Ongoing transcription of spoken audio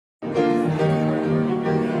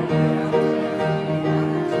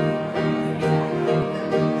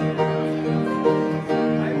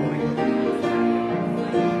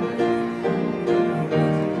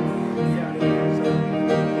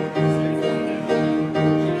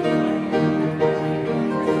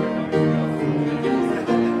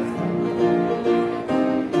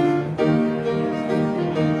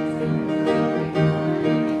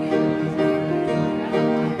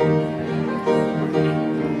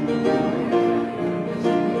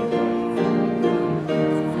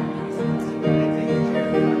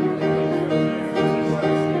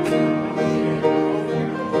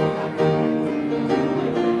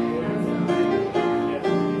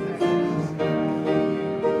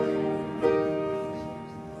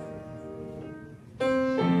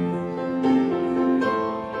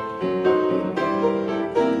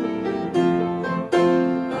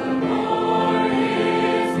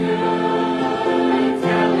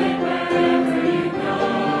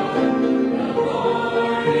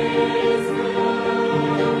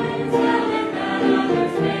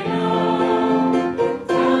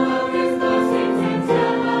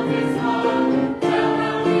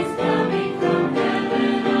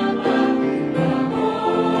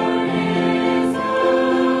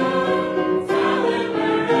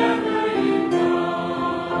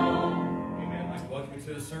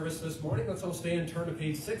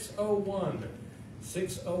601.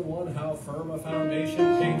 601, how firm a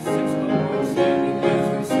foundation. Page 601, standing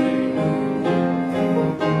as we sing.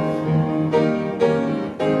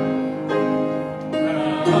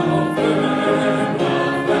 How firm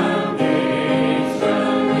a foundation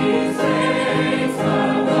we say, so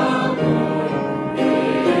the Lord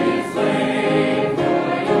is laid for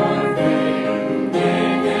your faith.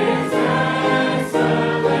 In His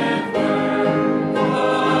excellent word,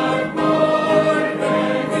 what more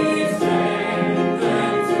can we say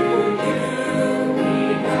than to you He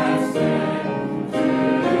has said, to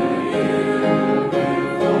you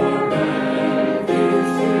for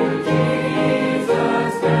refuge to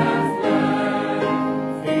Jesus hath fled.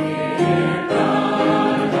 Fear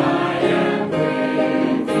not, I am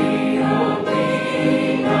with thee, oh be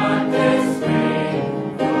not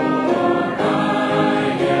dismayed, for I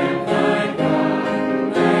am thy God,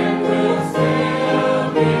 and will still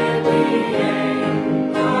give thee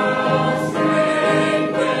aid. I'll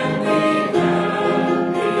strengthen thee, help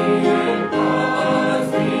thee, and cause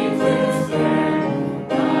thee to stand,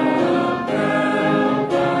 upheld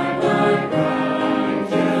by my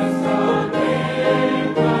righteous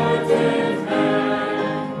omnipotent hand.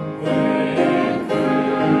 When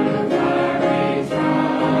through fiery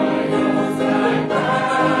trials thy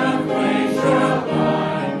pathway shall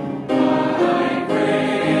lie, my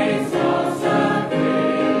grace all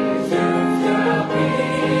sufficient shall be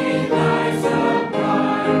thy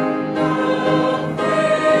supply. No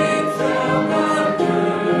fate shall not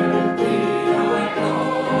hurt thee, I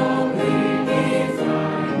only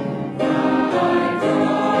design thy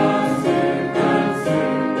cross to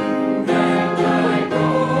consume, and thy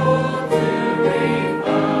goal to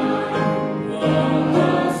refine. The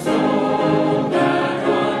soul that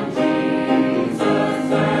on Jesus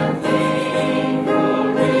hath leaned for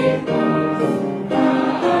repose,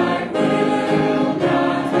 I will not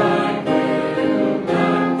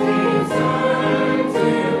desert to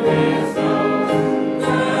His host.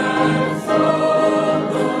 That soul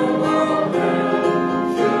whom all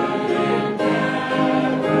hell should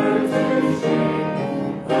endeavor to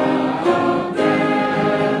shake, I'll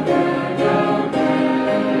never, no,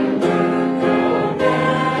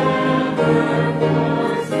 never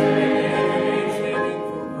forsake. Standing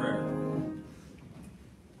for prayer.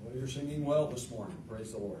 Well, you're singing well this morning.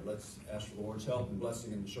 Praise the Lord. Let's ask for the Lord's help and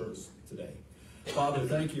blessing in the service today. Father,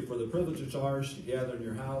 thank you for the privilege it's ours to gather in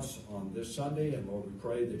your house on this Sunday. And Lord, we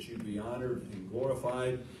pray that you be honored and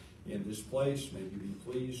glorified in this place. May you be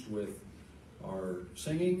pleased with our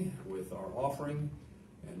singing, with our offering,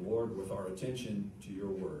 and Lord, with our attention to your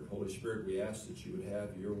word. Holy Spirit, we ask that you would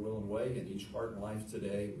have your will and way in each heart and life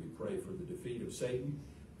today. We pray for the defeat of Satan.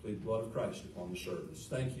 Plead the blood of Christ upon the service.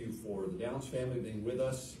 Thank you for the Downs family being with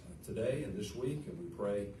us today and this week, and we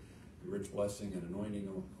pray your rich blessing and anointing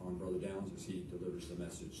on Brother Downs as he delivers the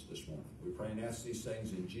message this morning. We pray and ask these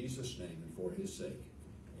things in Jesus' name and for his sake.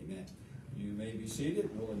 Amen. You may be seated.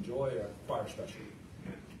 We'll enjoy our choir special.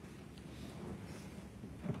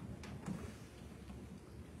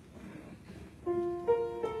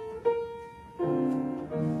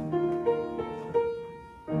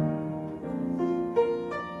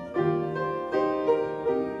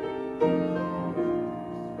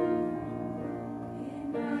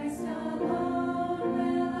 In Christ alone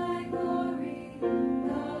will I glory,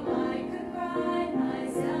 though I could pride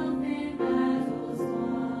myself in battles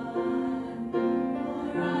won.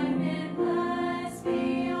 For I've been blessed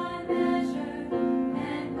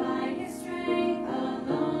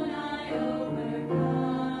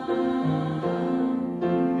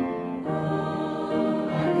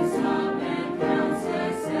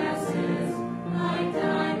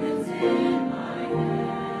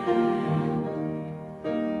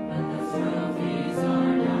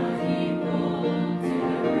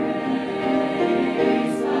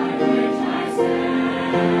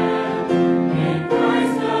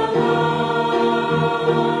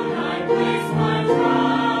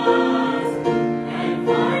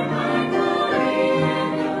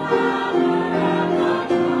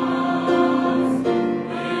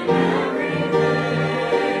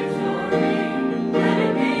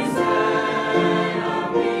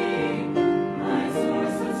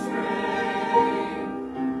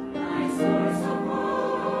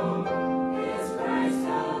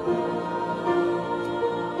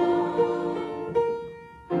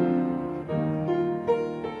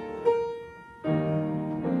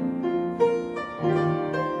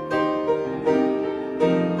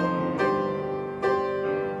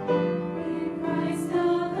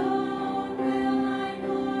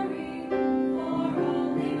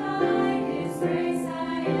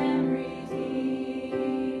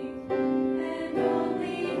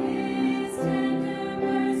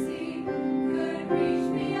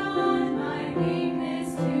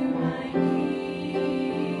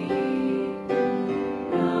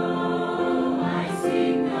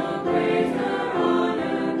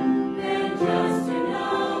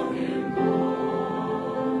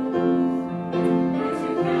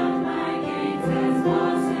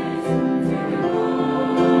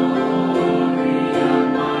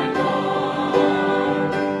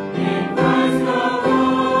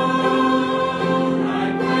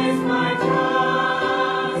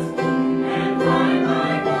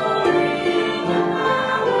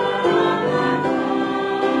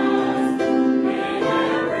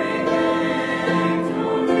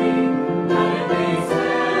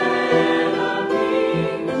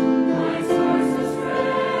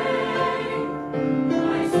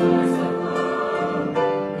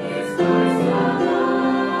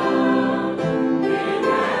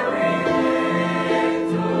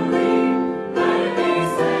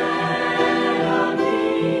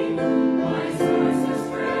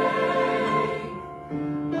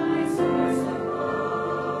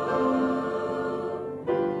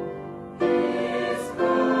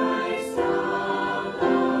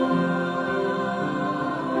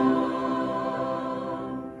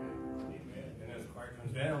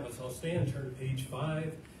stand, turn to page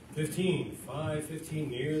 515. 515,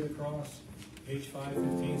 near the cross. Page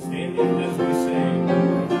 515, standing as we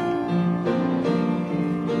sing.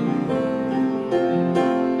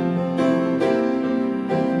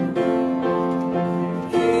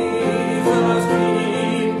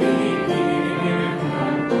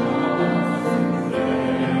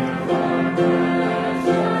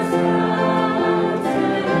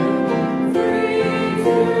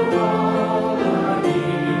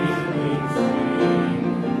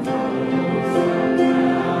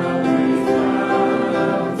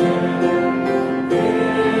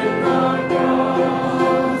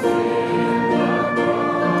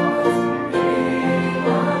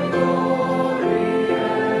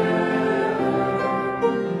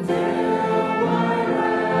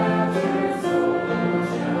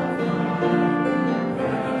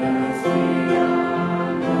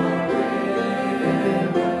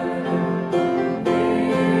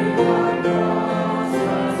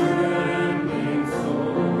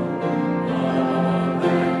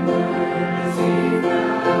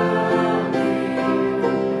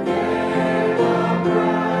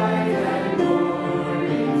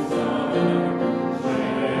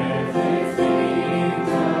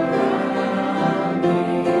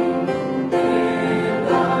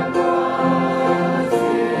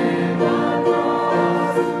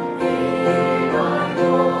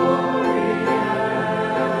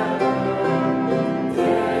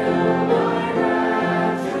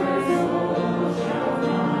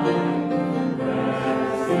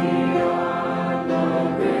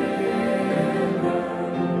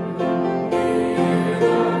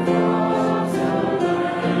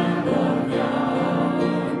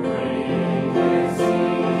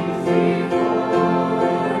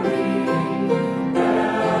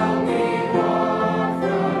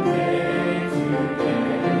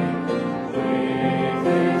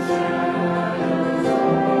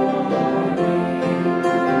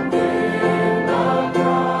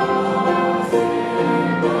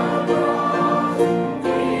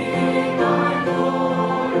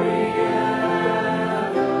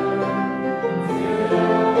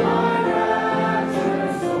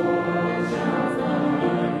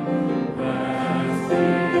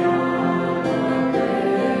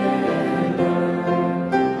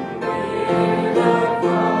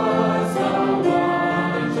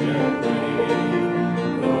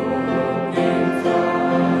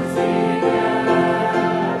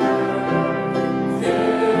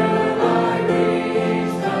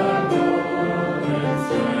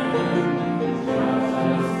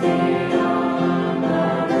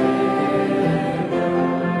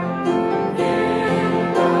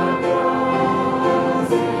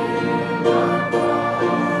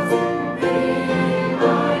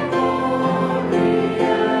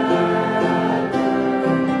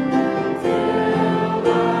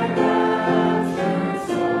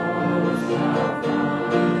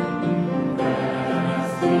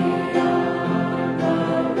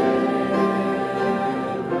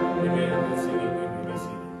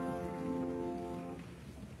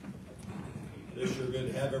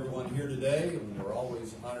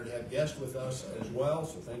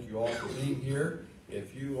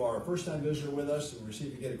 First-time visitor with us and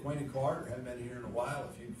received a Get Acquainted card or haven't been here in a while,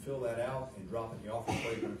 if you fill that out and drop it in the offering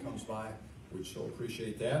plate when it comes by, we'd so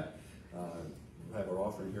appreciate that. We'll have our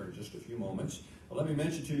offering here in just a few moments. Let me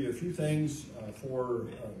mention to you a few things for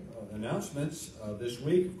announcements this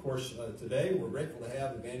week. Of course, today we're grateful to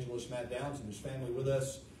have Evangelist Matt Downs and his family with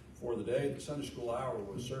us for the day. The Sunday school hour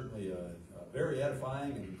was certainly very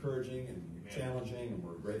edifying and encouraging and challenging, and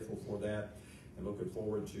we're grateful for that. And looking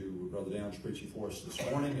forward to Brother Downs preaching for us this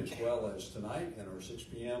morning as well as tonight in our 6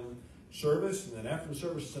 p.m. service. And then after the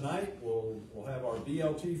service tonight, we'll have our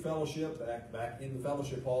BLT fellowship back in the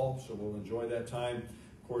fellowship hall, so we'll enjoy that time.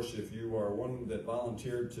 Of course, if you are one that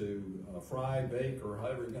volunteered to fry, bake, or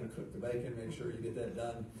however you're going to cook the bacon, make sure you get that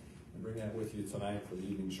done and bring that with you tonight for the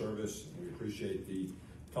evening service. We appreciate the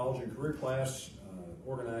college and career class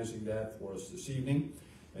organizing that for us this evening.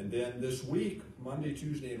 And then this week, Monday,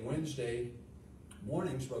 Tuesday, and Wednesday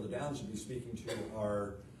mornings, Brother Downs will be speaking to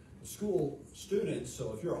our school students.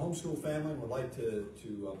 So if you're a homeschool family and would like to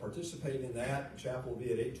participate in that, chapel will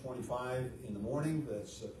be at 8:25 in the morning.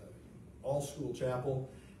 That's all school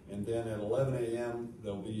chapel. And then at 11 a.m.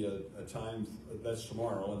 there'll be a time, that's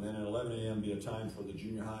tomorrow, and then at 11 a.m. be a time for the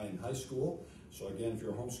junior high and high school. So again, if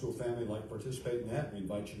you're a homeschool family and like to participate in that, we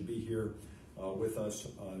invite you to be here with us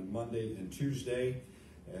on Monday and Tuesday.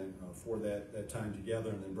 And for that time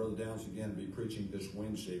together. And then Brother Downs again will be preaching this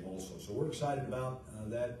Wednesday also. So we're excited about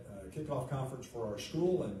that kickoff conference for our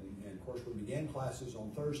school. And of course we began classes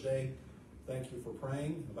on Thursday thank you for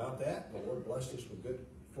praying about that. The Lord blessed us with good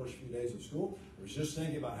first few days of school. I was just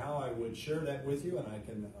thinking about how I would share that with you, and I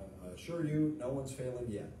can assure you no one's failing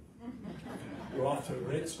yet. We're off to a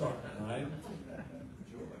great start, all right?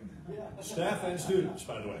 Staff and students,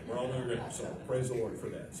 by the way, we're all doing great. So praise the Lord for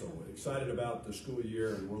that. So excited about the school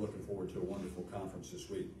year, and we're looking forward to a wonderful conference this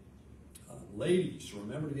week. Ladies,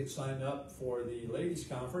 remember to get signed up for the ladies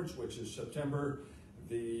conference, which is September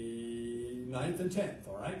the 9th and 10th,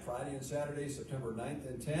 all right? Friday and Saturday, September 9th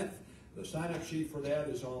and 10th. The sign-up sheet for that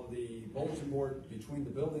is on the bulletin board between the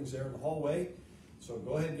buildings there in the hallway. So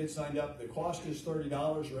go ahead and get signed up. The cost is $30.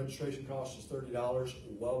 The registration cost is $30.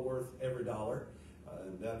 Well worth every dollar.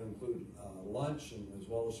 That will include lunch and as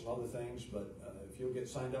well as some other things. But if you'll get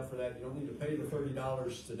signed up for that, you don't need to pay the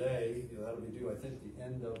 $30 today. That'll be due, I think, the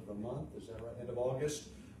end of the month. Is that right? End of August.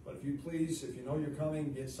 But if you please, if you know you're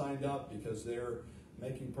coming, get signed up because they're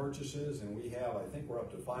making purchases, and we have, I think we're up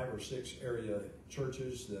to 5 or 6 area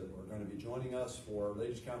churches that are going to be joining us for our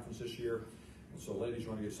ladies conference this year. And so ladies, you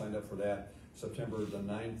want to get signed up for that. September the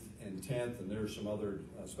 9th and 10th, and there's some other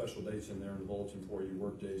special dates in there in the bulletin for you,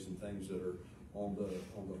 work days and things that are on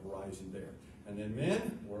the horizon there. And then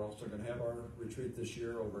men, we're also going to have our retreat this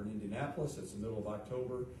year over in Indianapolis. It's the middle of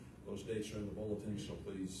October. Those dates are in the bulletin, so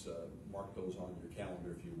please mark those on your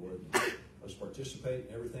calendar if you would. Let's participate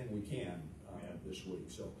in everything we can this week.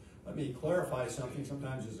 So let me clarify something.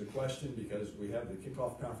 Sometimes there's a question because we have the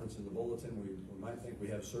kickoff conference in the bulletin. We might think we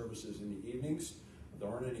have services in the evenings. There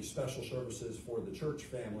aren't any special services for the church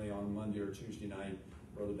family on Monday or Tuesday night.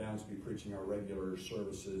 Brother Downs will be preaching our regular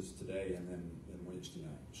services today and then Wednesday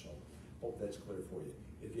night. So hope that's clear for you.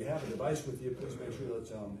 If you have a device with you, please make sure that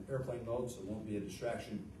it's on airplane mode so it won't be a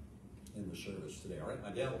distraction in the service today. All right, my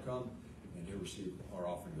dad will come and he'll receive our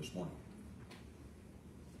offering this morning.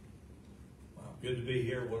 Wow, good to be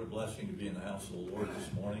here. What a blessing to be in the house of the Lord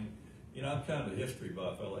this morning. You know, I'm kind of a history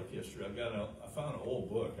buff. I like history. I found an old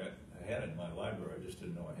book. I had it in my library. I just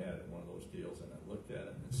didn't know I had it, one of those deals. And I looked at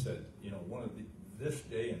it and it said, you know, one of this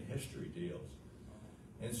day in history deals.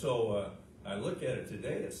 And so I looked at it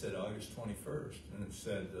today. It said August 21st. And it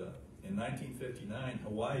said, in 1959,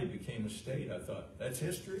 Hawaii became a state. I thought, that's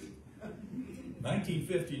history?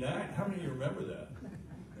 1959? How many of you remember that?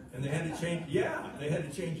 And they had to change, they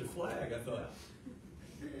had to change the flag. I thought,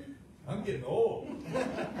 I'm getting old.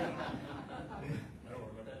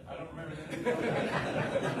 I don't remember that.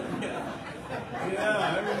 Yeah,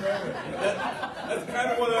 I remember. That's kind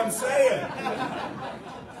of what I'm saying.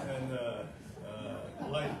 And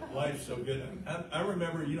life's so good. I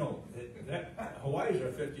remember, you know, that Hawaii's our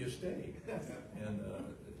 50th state, and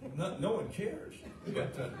no one cares.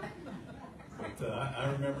 But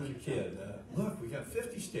I remember as a kid, look, we got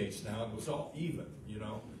 50 states now. It was all even, you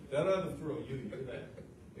know. That other throw, you that.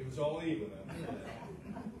 It was all even.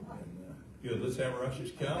 Good, let's have our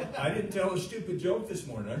ushers come. I didn't tell a stupid joke this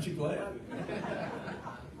morning. Aren't you glad?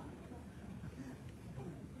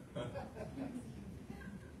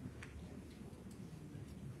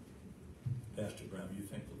 Pastor Brown, you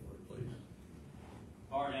thank the Lord, please.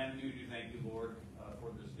 Lord, and we do thank you, Lord, for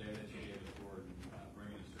this day that you gave us, Lord,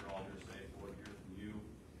 bringing us through all your safe, Lord, hear from you.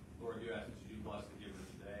 Lord, you ask that you bless the giver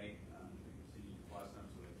today. We can see you bless them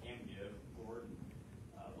so they can give, Lord, and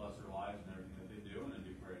bless their lives and everything that they do. And then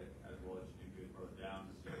we pray as well that you do good for down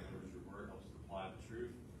to see your word, helps us apply the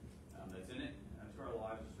truth that's in it to our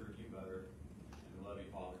lives to serve you better. And we love you,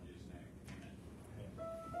 Father, in Jesus' name. Amen.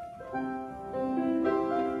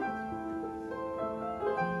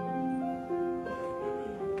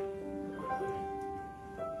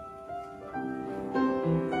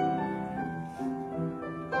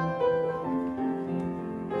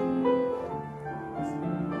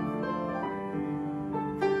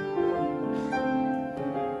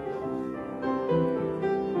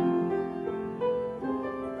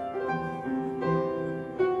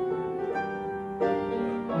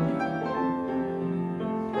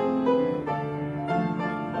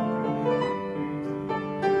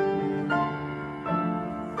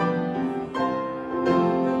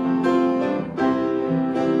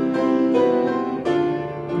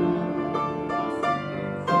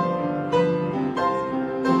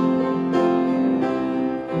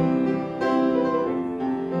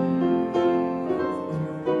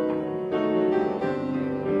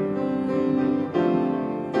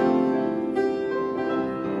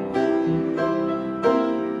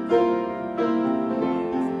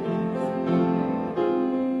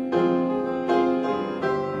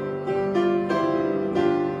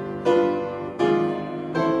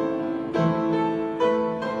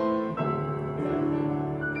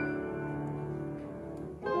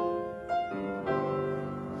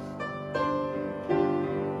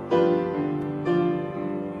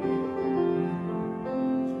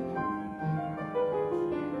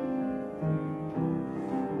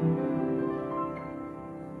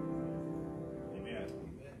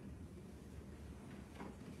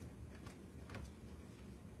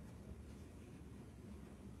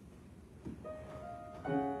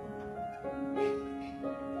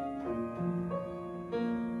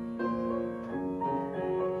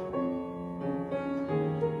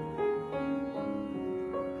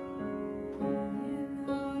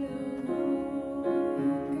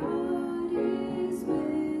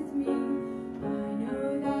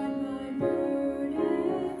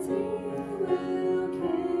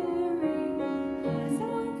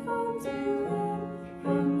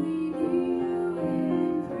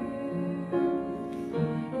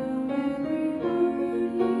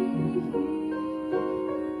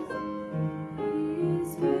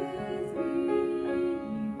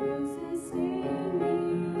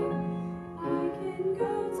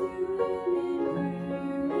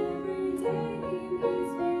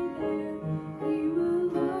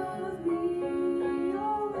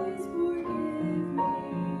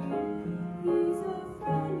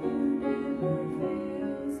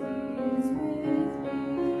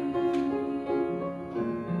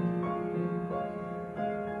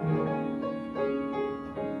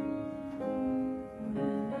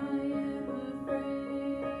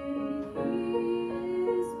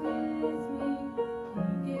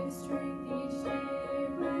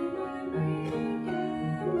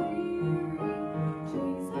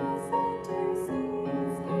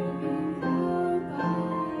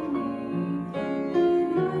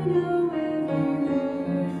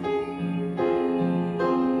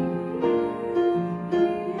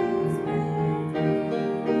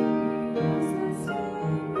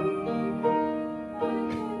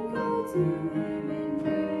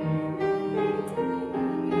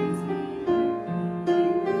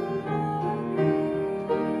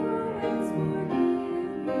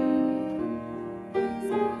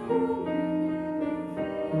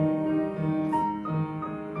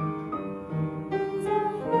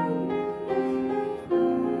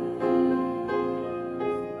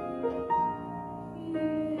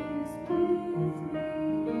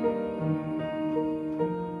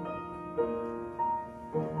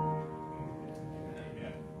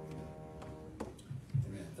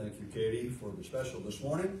 Special this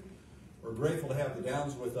morning. We're grateful to have the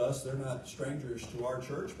Downs with us. They're not strangers to our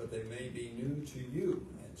church, but they may be new to you.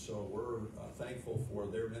 And so we're thankful for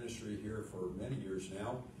their ministry here for many years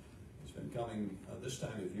now. It's been coming this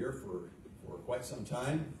time of year for quite some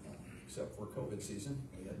time, except for COVID season.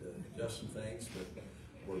 We had to adjust some things, but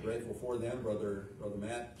we're grateful for them. Brother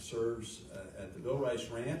Matt serves at the Bill Rice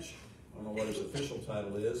Ranch. I don't know what his official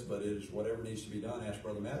title is, but it is whatever needs to be done. Ask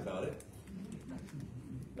Brother Matt about it.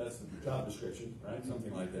 That's the job description, right?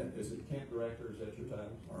 Something like that. Is it camp director? Is that your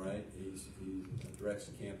title? All right. He directs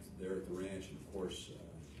the camp there at the ranch, and of course,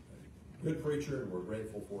 a good preacher, and we're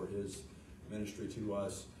grateful for his ministry to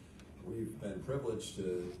us. We've been privileged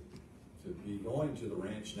to be going to the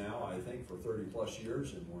ranch now, I think, for 30 plus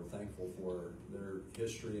years, and we're thankful for their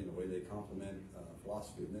history and the way they complement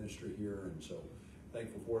philosophy of ministry here, and so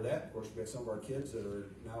thankful for that. Of course, we've got some of our kids that are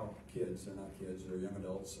now kids. They're not kids. They're young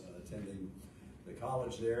adults attending the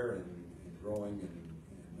college there and growing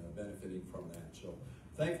and benefiting from that. So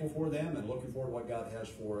thankful for them and looking forward to what God has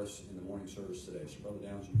for us in the morning service today. So Brother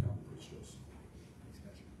Downs, you come and preach to us.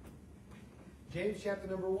 James chapter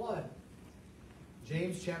number 1.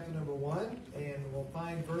 James chapter number 1, and we'll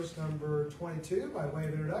find verse number 22 by way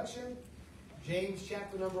of introduction. James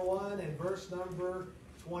chapter number 1 and verse number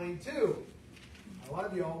 22. A lot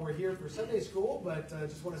of you all were here for Sunday school, but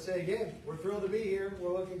just want to say again, we're thrilled to be here.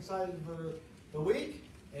 We're looking excited for the week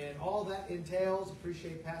and all that entails.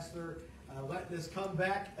 Appreciate Pastor letting us come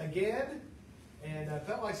back again. And I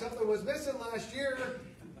felt like something was missing last year,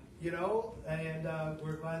 you know, and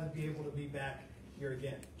we're glad to be able to be back here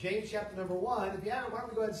again. James chapter number 1. If you haven't, why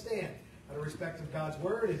don't we go ahead and stand out of respect of God's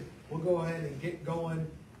word, and we'll go ahead and get going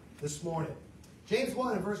this morning. James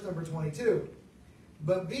 1 and verse number 22.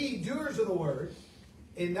 But be doers of the word,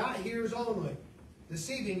 and not hearers only,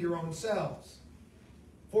 deceiving your own selves.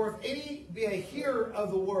 For if any be a hearer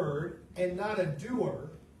of the word, and not a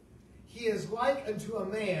doer, he is like unto a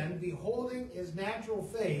man beholding his natural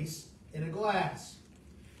face in a glass.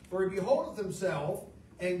 For he beholdeth himself,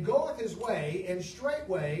 and goeth his way, and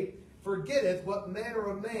straightway forgetteth what manner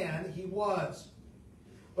of man he was.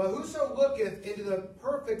 But whoso looketh into the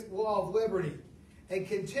perfect law of liberty, and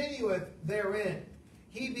continueth therein,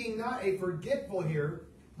 he being not a forgetful hearer,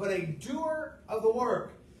 but a doer of the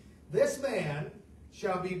work, this man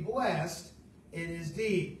shall be blessed in his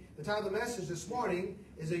deed. The title of the message this morning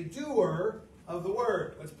is a doer of the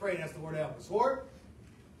word. Let's pray and ask the Lord to help us. Lord,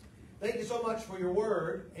 thank you so much for your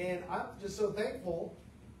word, and I'm just so thankful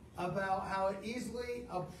about how it easily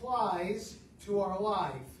applies to our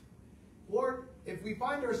life. Lord, if we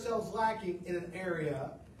find ourselves lacking in an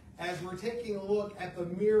area as we're taking a look at the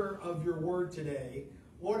mirror of your word today,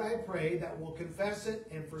 Lord, I pray that we'll confess it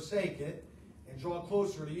and forsake it and draw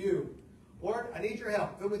closer to you. Lord, I need your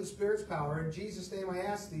help. Fill me with the Spirit's power. In Jesus' name I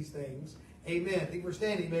ask these things. Amen. I think we're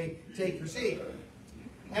standing. You may take your seat.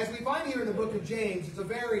 As we find here in the book of James, it's a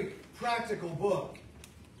very practical book.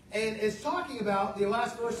 And it's talking about the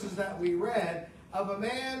last verses that we read of a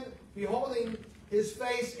man beholding his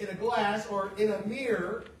face in a glass or in a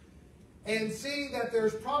mirror and seeing that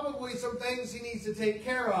there's probably some things he needs to take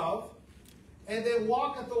care of, and then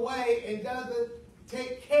walketh away and doesn't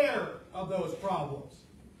take care of those problems.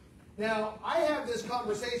 Now, I have this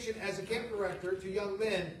conversation as a camp director to young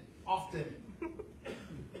men often.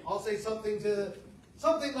 I'll say something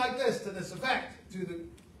like this, to this effect, to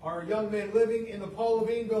our young men living in the Paul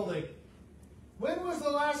Levine building. When was the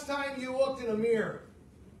last time you looked in a mirror?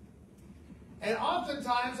 And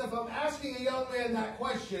oftentimes, if I'm asking a young man that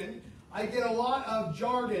question, I get a lot of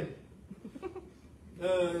jargon.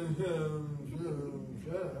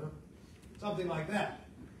 Something like that.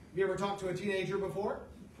 Have you ever talked to a teenager before?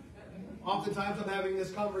 Oftentimes I'm having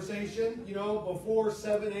this conversation, you know, before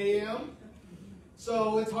 7 a.m.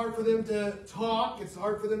 So it's hard for them to talk. It's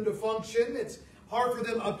hard for them to function. It's hard for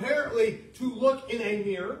them, apparently, to look in a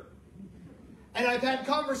mirror. And I've had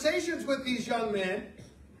conversations with these young men,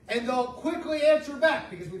 and they'll quickly answer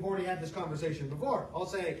back, because we've already had this conversation before. I'll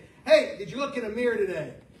say, hey, did you look in a mirror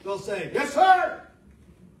today? They'll say, yes, sir.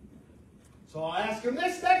 So I'll ask them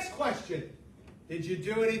this next question. Did you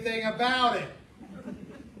do anything about it?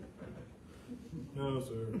 No,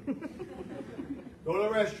 sir. Go to the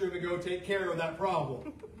restroom and go take care of that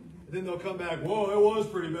problem. And then they'll come back, whoa, it was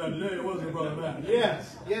pretty bad today. It wasn't really bad.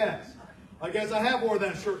 Yes, yes. I guess I have worn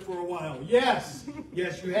that shirt for a while. Yes,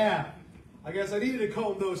 yes, you have. I guess I needed to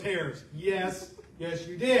comb those hairs. Yes, yes,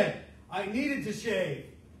 you did. I needed to shave.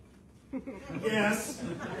 Yes,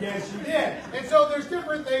 yes, you did. And so there's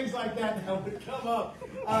different things like that would come up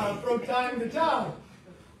from time to time.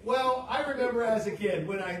 Well, I remember as a kid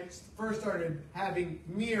when I first started having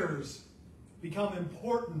mirrors become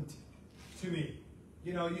important to me.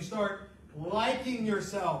 You know, you start liking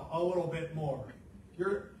yourself a little bit more.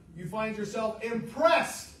 You find yourself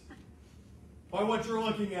impressed by what you're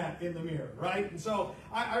looking at in the mirror, right? And so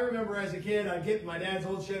I remember as a kid, I'd get in my dad's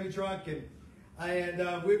old Chevy truck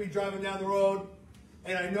and we'd be driving down the road,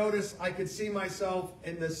 and I noticed I could see myself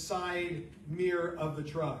in the side mirror of the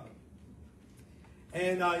truck.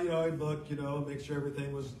 And, I'd look, make sure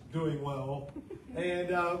everything was doing well. And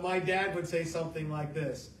my dad would say something like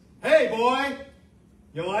this: "Hey, boy,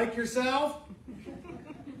 you like yourself?"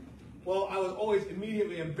 Well, I was always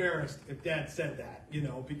immediately embarrassed if Dad said that,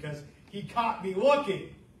 because he caught me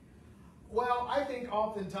looking. Well, I think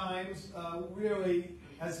oftentimes, really,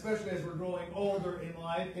 especially as we're growing older in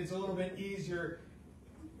life, it's a little bit easier.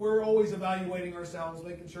 We're always evaluating ourselves,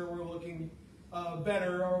 making sure we're looking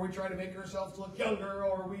better, or we try to make ourselves look younger,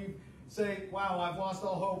 or we say, wow, I've lost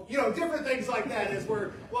all hope. Different things like that as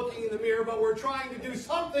we're looking in the mirror, but we're trying to do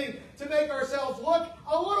something to make ourselves look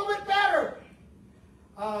a little bit better.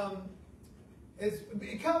 It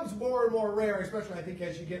becomes more and more rare, especially I think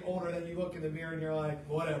as you get older, that you look in the mirror and you're like,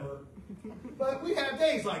 whatever. But we have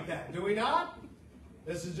days like that, do we not?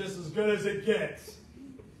 This is just as good as it gets.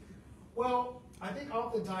 Well, I think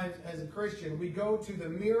oftentimes as a Christian, we go to the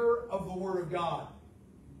mirror of the Word of God.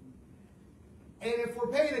 And if we're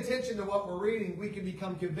paying attention to what we're reading, we can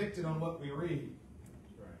become convicted on what we read.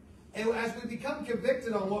 Right. And as we become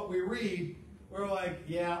convicted on what we read, we're like,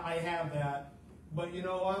 yeah, I have that. But you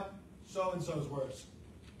know what? So-and-so's worse.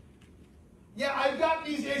 Yeah, I've got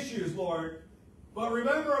these issues, Lord. But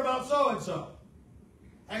remember about so-and-so.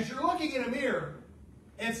 As you're looking in a mirror,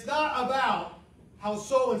 it's not about how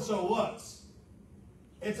so-and-so looks.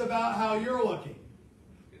 It's about how you're looking.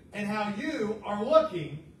 And how you are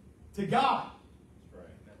looking to God. Right.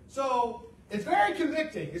 So, it's very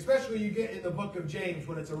convicting, especially when you get in the book of James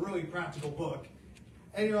when it's a really practical book.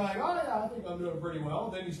 And you're like, oh yeah, I think I'm doing pretty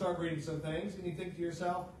well. Then you start reading some things and you think to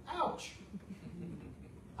yourself, ouch.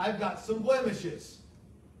 I've got some blemishes.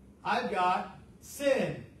 I've got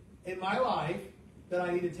sin in my life that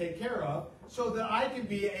I need to take care of so that I can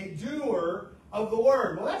be a doer of the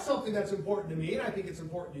Word. Well, that's something that's important to me, and I think it's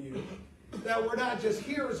important to you. That we're not just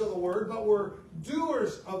hearers of the Word, but we're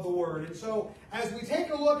doers of the Word. And so, as we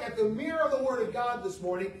take a look at the mirror of the Word of God this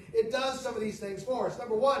morning, it does some of these things for us.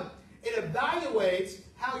 Number one, it evaluates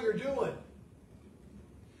how you're doing.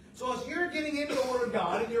 So as you're getting into the Word of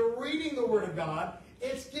God and you're reading the Word of God,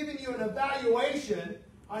 it's giving you an evaluation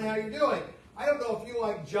on how you're doing. I don't know if you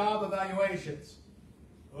like job evaluations.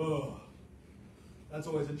 Oh, that's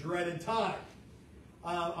always a dreaded time.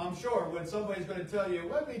 I'm sure when somebody's going to tell you,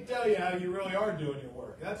 let me tell you how you really are doing your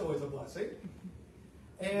work. That's always a blessing.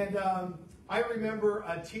 And I remember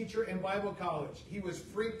a teacher in Bible college. He was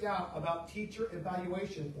freaked out about teacher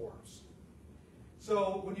evaluation forms.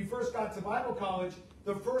 So when you first got to Bible college,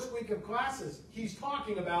 the first week of classes, he's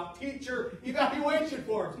talking about teacher evaluation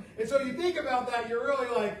forms. And so you think about that, you're really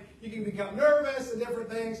like, you can become nervous and different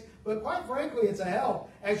things. But quite frankly, it's a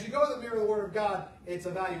help. As you go to the mirror of the Word of God, it's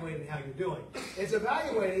evaluating how you're doing. It's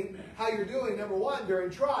evaluating how you're doing, number one,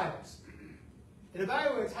 during trials. It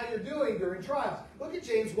evaluates how you're doing during trials. Look at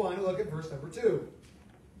James 1 and look at verse number 2.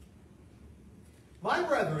 My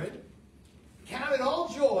brethren, count it all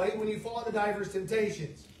joy when you fall into divers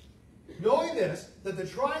temptations, knowing this, that the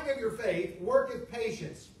trying of your faith worketh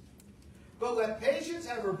patience. But let patience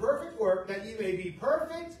have her perfect work, that ye may be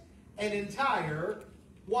perfect and entire,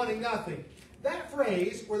 wanting nothing. That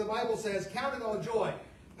phrase where the Bible says, count it all joy.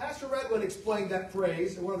 Pastor Redwin explained that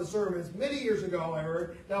phrase in one of the sermons many years ago, I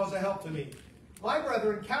heard. That was a help to me. My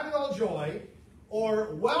brethren, count it all joy,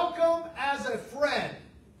 or welcome as a friend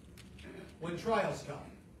when trials come.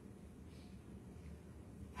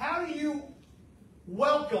 How do you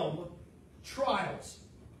welcome trials?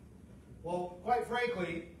 Well, quite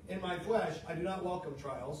frankly, in my flesh, I do not welcome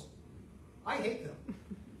trials. I hate them.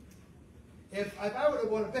 If I would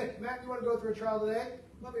want to pick, Matt, you want to go through a trial today?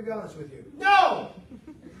 Let me be honest with you. No!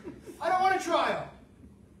 I don't want a trial.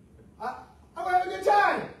 I want to have a good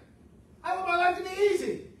time. I want my life to be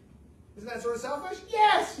easy. Isn't that sort of selfish?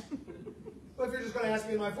 Yes! But if you're just going to ask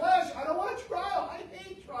me in my flesh, I don't want a trial. I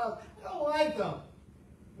hate trials. I don't like them.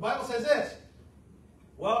 The Bible says this,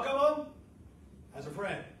 welcome them as a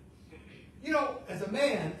friend. You know, as a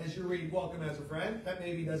man, as you read welcome as a friend, that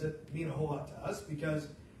maybe doesn't mean a whole lot to us because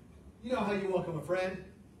you know how you welcome a friend?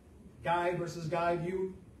 Guide versus guide. Have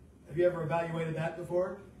you ever evaluated that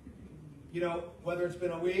before? You know, whether it's been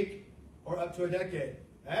a week or up to a decade.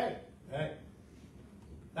 Hey.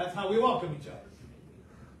 That's how we welcome each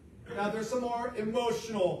other. Now, there's some more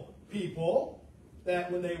emotional people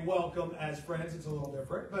that when they welcome as friends, it's a little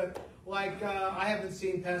different. But like, I haven't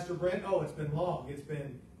seen Pastor Brent. Oh, it's been long. It's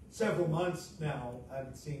been several months now. I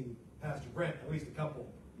haven't seen Pastor Brent, at least a couple,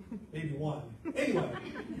 maybe one. Anyway.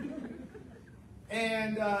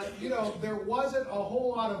 And, you know, there wasn't a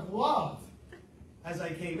whole lot of love as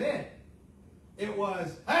I came in. It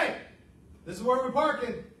was, hey, this is where we're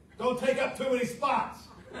parking. Don't take up too many spots.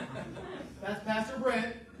 That's Pastor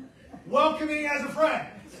Brent welcoming as a friend.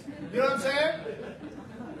 You know what I'm saying?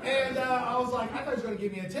 And I was like, I thought he was going to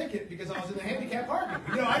give me a ticket because I was in the handicap parking.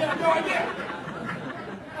 You know, I had no idea.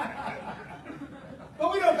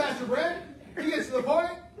 But we know Pastor Brent. He gets to the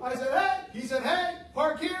point. I said, hey. He said, hey,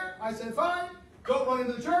 park here. I said, fine. Don't run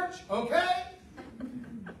into the church. Okay.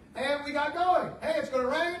 And we got going. Hey, it's going to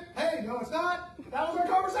rain. Hey, no, it's not. That was our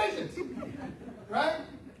conversations. Right?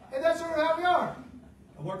 And that's sort of how we are.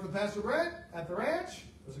 I worked with Pastor Brent at the ranch.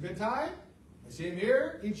 It was a good time. I see him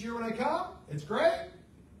here each year when I come. It's great.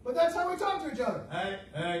 But that's how we talk to each other.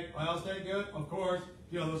 Hey, well, stay good, of course.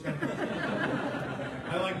 You know, those kind of things.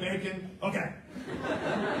 I like bacon. Okay.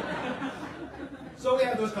 So we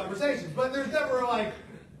have those conversations. But there's never like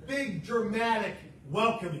big dramatic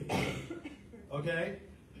welcoming. Okay?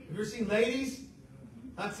 Have you ever seen ladies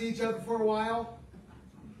not see each other for a while?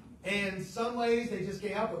 And some ladies, they just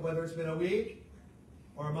can't help it, whether it's been a week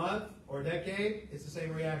or a month or a decade, it's the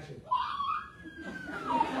same reaction.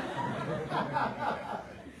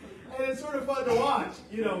 And it's sort of fun to watch,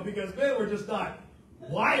 you know, because men were just not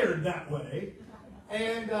wired that way.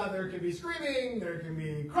 And there can be screaming, there can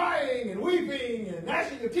be crying and weeping and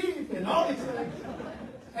gnashing of teeth and all these things.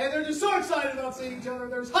 And they're just so excited about seeing each other.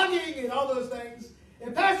 There's hugging and all those things.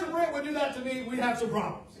 If Pastor Brent would do that to me, we'd have some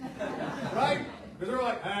problems. Right? Because they're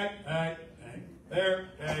like, hey, there,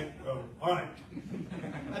 hey, oh, all right.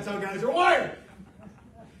 That's how guys are wired.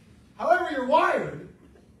 However you're wired,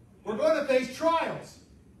 we're going to face trials.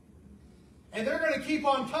 And they're going to keep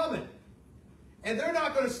on coming. And they're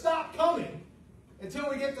not going to stop coming until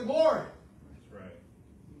we get to glory. That's right.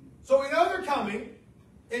 So we know they're coming.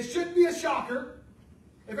 It shouldn't be a shocker.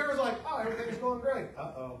 If everyone's like, oh, everything's going great.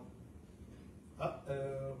 Uh-oh.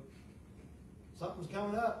 Something's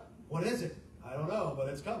coming up. What is it? I don't know, but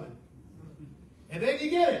it's coming. And then you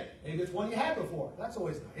get it. Maybe it's one you had before. That's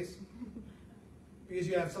always nice. Because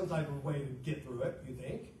you have some type of way to get through it, you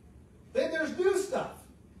think. Then there's new stuff.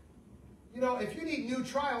 You know, if you need new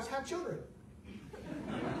trials, have children.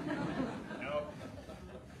 Nope.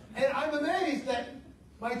 And I'm amazed that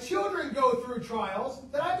my children go through trials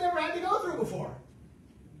that I've never had to go through before.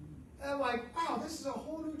 And I'm like, wow, this is a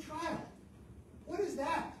whole new trial. What is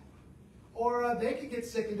that? Or they can get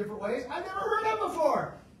sick in different ways I've never heard of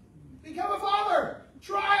before. Become a father.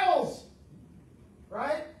 Trials.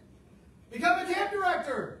 Right? Become a camp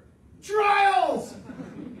director. Trials.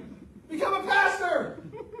 Become a pastor.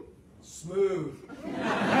 Smooth.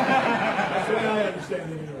 That's the way I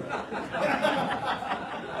understand it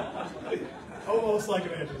anyway. Almost like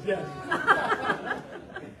evangelist, yes.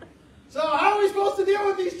 So how are we supposed to deal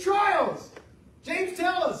with these trials? James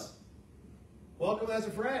tells us. Welcome as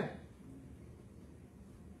a friend.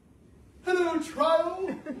 Hello, trial.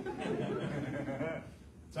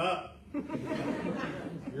 What's up?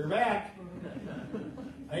 You're back.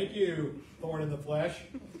 Thank you, thorn in the flesh.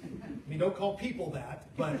 I mean, don't call people that,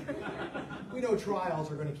 but we know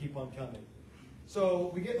trials are going to keep on coming.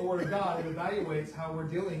 So we get the Word of God and evaluates how we're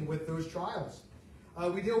dealing with those trials.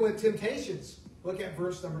 We deal with temptations. Look at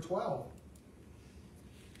verse number 12.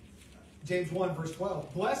 James 1, verse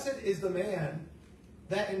 12. Blessed is the man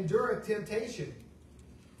that endureth temptation.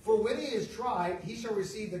 For when he is tried, he shall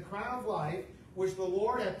receive the crown of life, which the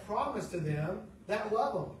Lord hath promised to them that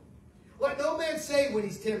love him. Let no man say when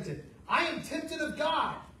he's tempted, I am tempted of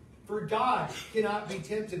God. For God cannot be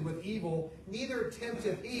tempted with evil, neither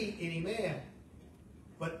tempteth he any man.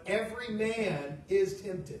 But every man is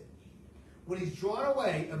tempted when he's drawn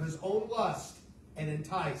away of his own lust and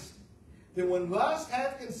enticed. Then when lust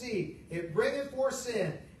hath conceived, it bringeth forth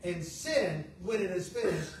sin, and sin, when it is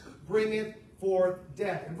finished, bringeth forth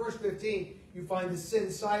death. In verse 15, you find the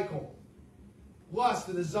sin cycle. Lust,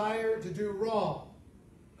 the desire to do wrong.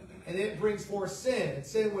 And it brings forth sin. And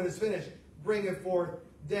sin, when it's finished, bringeth forth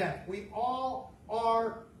death. We all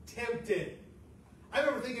are tempted. I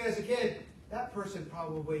remember thinking as a kid, that person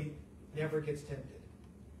probably never gets tempted.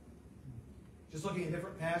 Just looking at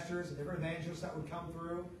different pastors and different evangelists that would come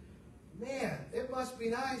through. Man, it must be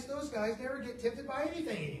nice. Those guys never get tempted by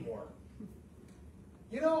anything anymore.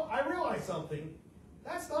 You know, I realized something.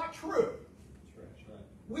 That's not true. That's right.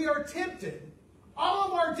 We are tempted all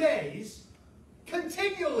of our days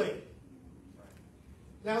continually.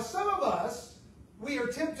 Now, some of us, we are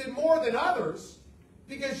tempted more than others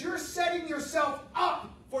because you're setting yourself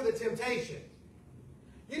up for the temptation.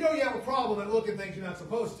 You know you have a problem at looking at things you're not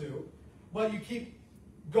supposed to, but you keep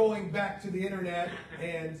going back to the internet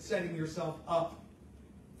and setting yourself up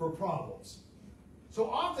for problems. So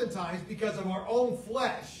oftentimes, because of our own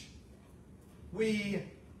flesh, we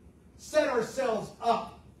set ourselves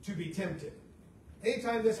up to be tempted.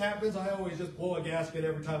 Anytime this happens, I always just blow a gasket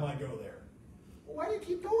every time I go there. Well, why do you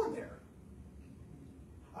keep going there?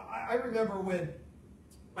 I remember when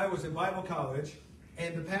I was in Bible college,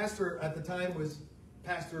 and the pastor at the time was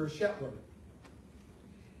Pastor Shetler.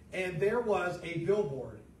 And there was a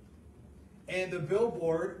billboard. And the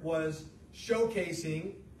billboard was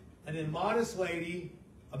showcasing an immodest lady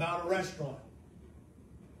about a restaurant.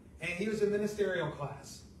 And he was in ministerial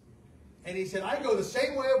class. And he said, I go the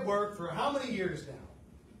same way of work for how many years now?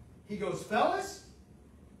 He goes, fellas,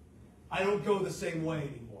 I don't go the same way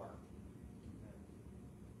anymore.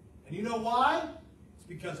 And you know why? It's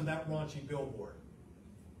because of that raunchy billboard.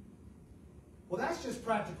 Well, that's just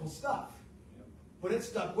practical stuff. But it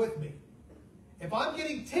stuck with me. If I'm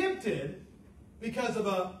getting tempted because of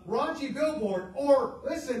a raunchy billboard, or,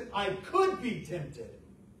 listen, I could be tempted.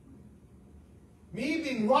 Me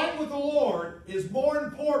being right with the Lord is more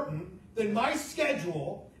important than my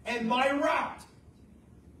schedule and my route.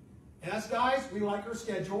 And us guys, we like our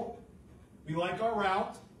schedule. We like our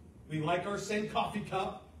route. We like our same coffee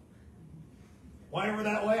cup. Why are we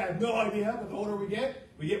that way? I have no idea. But the older we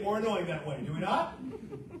get more annoying that way. Do we not?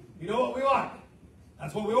 You know what we like.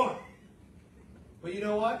 That's what we want. But you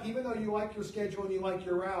know what? Even though you like your schedule and you like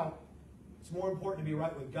your route, it's more important to be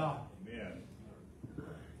right with God. Amen.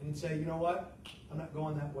 And say, you know what? I'm not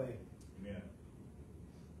going that way. Amen.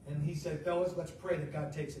 And he said, fellas, let's pray that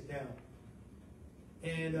God takes it down.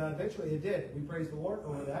 And eventually it did. We praised the Lord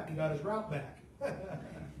over that and got his route back.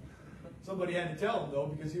 Somebody had to tell him, though,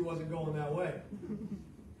 because he wasn't going that way.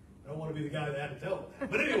 I don't want to be the guy that had to tell him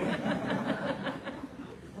that. But anyway.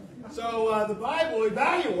 So the Bible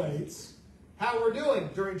evaluates how we're doing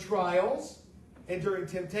during trials and during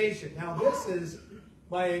temptation. Now, this is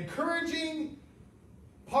my encouraging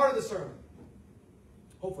part of the sermon.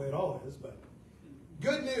 Hopefully it all is, but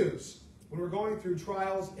good news when we're going through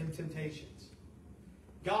trials and temptations.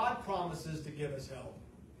 God promises to give us help.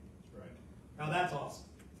 That's right. Now, that's awesome.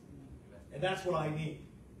 And that's what I need.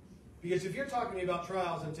 Because if you're talking to me about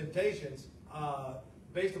trials and temptations,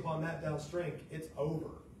 based upon that downstream, it's over.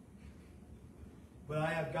 But I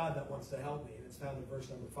have God that wants to help me, and it's found in verse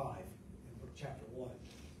number 5 in chapter 1.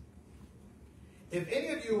 If any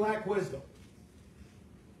of you lack wisdom,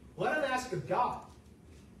 let him ask of God,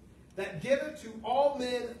 that giveth to all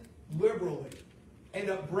men liberally, and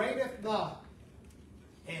upbraideth not,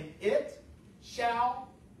 and it shall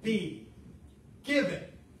be given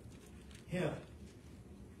him.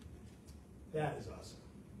 That is awesome.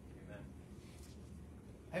 Amen.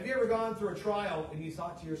 Have you ever gone through a trial and you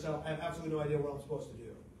thought to yourself, I have absolutely no idea what I'm supposed to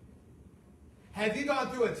do? Have you gone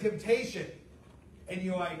through a temptation and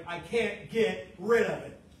you're like, I can't get rid of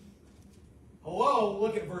it? Hello,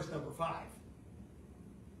 look at verse number 5.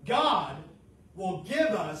 God will give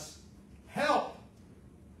us help.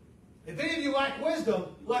 If any of you lack wisdom,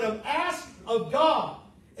 let him ask of God.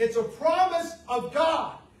 It's a promise of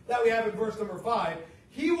God that we have in verse number 5.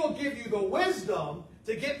 He will give you the wisdom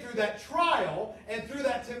to get through that trial and through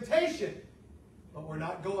that temptation. But we're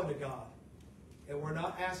not going to God. And we're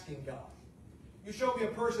not asking God. You show me a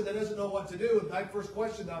person that doesn't know what to do, the first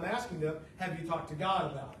question that I'm asking them, have you talked to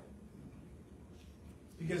God about it?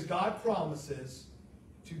 Because God promises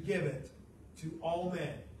to give it to all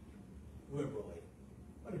men liberally.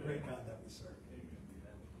 What a great God that we serve.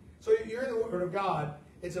 So you're in the Word of God.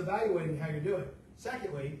 It's evaluating how you're doing.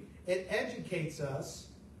 Secondly, it educates us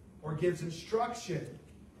or gives instruction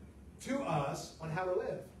to us on how to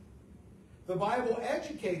live. The Bible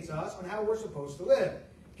educates us on how we're supposed to live.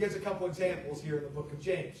 It gives a couple examples here in the book of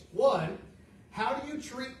James. One, how do you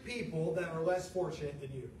treat people that are less fortunate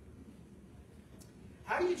than you?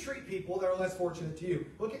 How do you treat people that are less fortunate to you?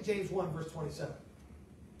 Look at James 1, verse 27.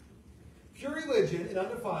 Pure religion and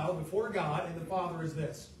undefiled before God and the Father is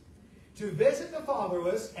this: to visit the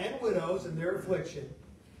fatherless and widows in their affliction,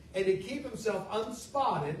 and to keep himself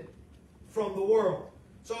unspotted from the world.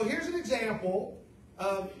 So here's an example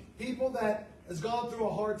People that has gone through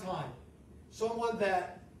a hard time. Someone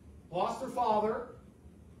that lost their father,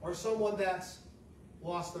 or someone that's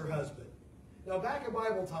lost their husband. Now, back in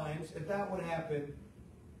Bible times, if that would happen,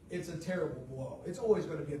 it's a terrible blow. It's always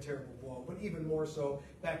going to be a terrible blow, but even more so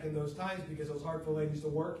back in those times because it was hard for ladies to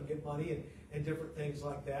work and get money and different things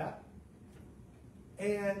like that.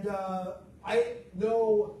 And I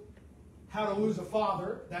know how to lose a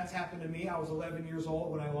father. That's happened to me. I was 11 years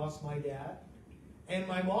old when I lost my dad. And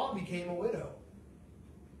my mom became a widow.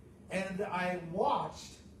 And I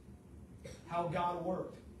watched how God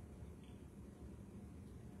worked.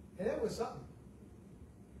 And it was something.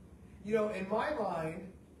 You know, in my mind,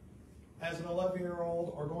 as an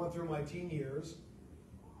 11-year-old or going through my teen years,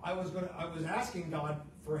 I was asking God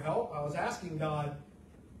for help. I was asking God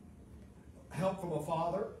help from a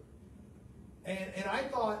father. And I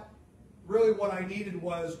thought really what I needed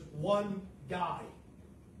was one guy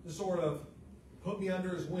to sort of put me under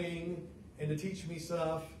his wing and to teach me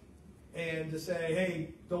stuff and to say,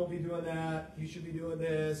 hey, don't be doing that. You should be doing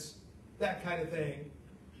this, that kind of thing.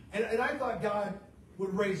 And I thought God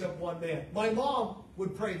would raise up one man. My mom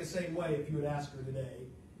would pray the same way if you would ask her today,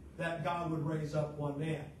 that God would raise up one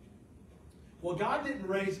man. Well, God didn't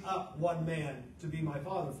raise up one man to be my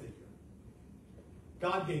father figure.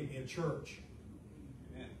 God gave me a church.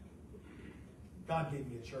 Amen. God gave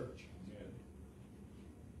me a church. Amen.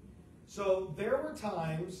 So there were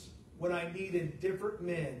times when I needed different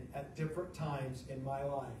men at different times in my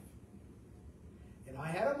life. And I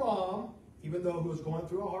had a mom, even though who was going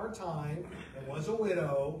through a hard time and was a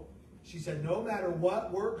widow. She said, no matter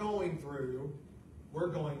what we're going through, we're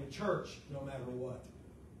going to church no matter what.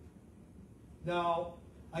 Now,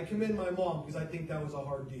 I commend my mom because I think that was a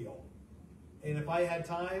hard deal. And if I had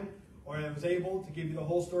time or I was able to give you the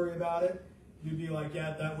whole story about it, you'd be like,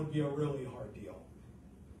 yeah, that would be a really hard deal.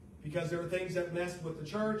 Because there were things that messed with the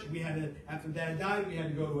church. We had to, after Dad died, we had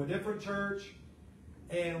to go to a different church.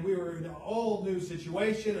 And we were in an all new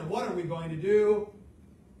situation. And what are we going to do?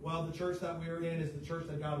 Well, the church that we were in is the church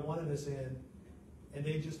that God wanted us in. And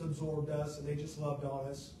they just absorbed us and they just loved on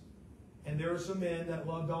us. And there were some men that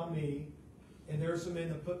loved on me. And there were some men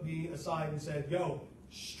that put me aside and said, yo,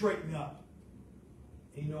 straighten up.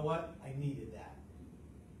 And you know what? I needed that.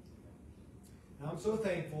 And I'm so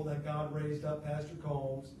thankful that God raised up Pastor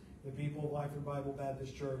Combs, the people of Life and Bible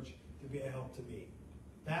Baptist Church, to be a help to me.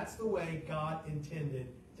 That's the way God intended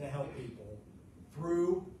to help people,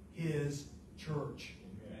 through His church.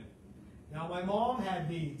 Amen. Now, my mom had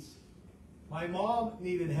needs. My mom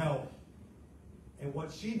needed help. And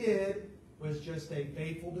what she did was just stay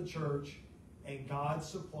faithful to church, and God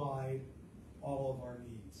supplied all of our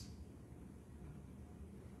needs.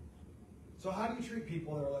 So how do you treat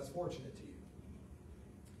people that are less fortunate to you?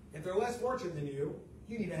 If they're less fortunate than you,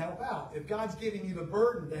 you need to help out. If God's giving you the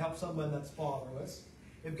burden to help someone that's fatherless,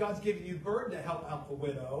 if God's giving you the burden to help out the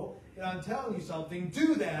widow, then I'm telling you something,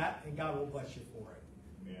 do that, and God will bless you for it.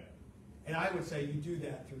 Yeah. And I would say you do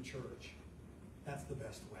that through church. That's the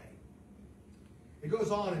best way. It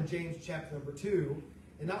goes on in James chapter number 2.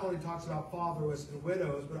 It not only talks about fatherless and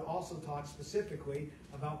widows, but it also talks specifically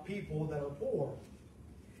about people that are poor.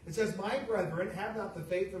 It says, my brethren, have not the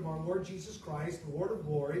faith of our Lord Jesus Christ, the Lord of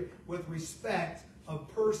glory, with respect of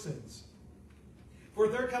persons. For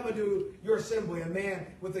there come into your assembly a man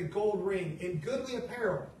with a gold ring in goodly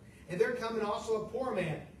apparel, and there coming also a poor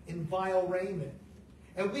man in vile raiment.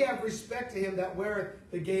 And we have respect to him that weareth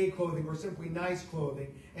the gay clothing, or simply nice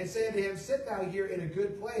clothing, and say unto him, sit thou here in a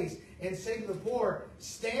good place, and say to the poor,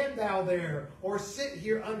 stand thou there, or sit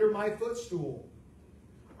here under my footstool.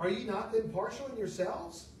 Are ye not then partial in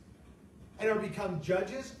yourselves, and are become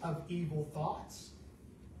judges of evil thoughts?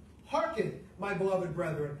 Hearken, my beloved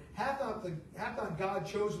brethren, hath not God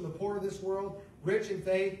chosen the poor of this world, rich in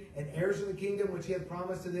faith, and heirs of the kingdom which he hath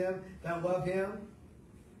promised to them that love him?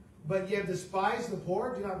 But ye have despised the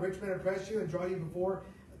poor. Do not rich men oppress you and draw you before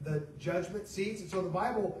the judgment seats? And so the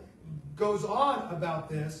Bible goes on about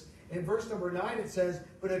this. In verse number 9 it says,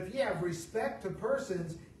 but if ye have respect to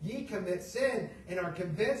persons, ye commit sin and are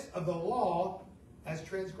convinced of the law as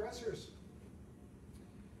transgressors.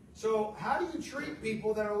 So how do you treat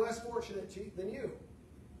people that are less fortunate than you?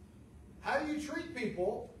 How do you treat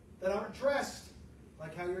people that aren't dressed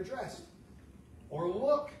like how you're dressed? Or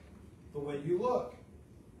look the way you look?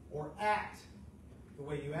 Or act the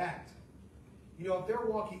way you act? You know, if they're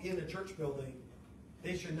walking in a church building,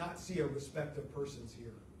 they should not see a respect of persons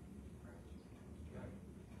here.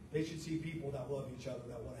 They should see people that love each other,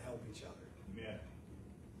 that want to help each other. Yeah.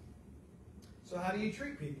 So how do you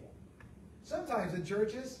treat people? Sometimes in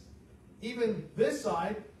churches, even this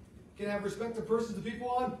side can have respect to persons to people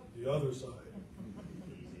on the other side.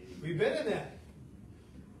 We've been in that.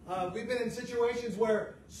 We've been in situations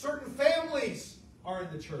where certain families are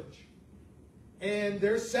in the church. And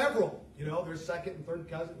there's several. You know, there's second and third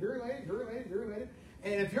cousins. You're related, you're related, you're related.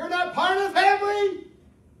 And if you're not part of the family,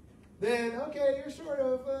 then, okay, you're sort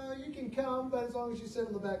of, you can come, but as long as you sit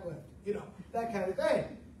on the back left. You know, that kind of thing.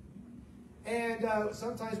 And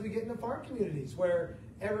sometimes we get into farm communities where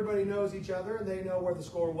everybody knows each other and they know where the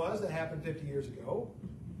score was that happened 50 years ago.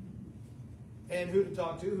 And who to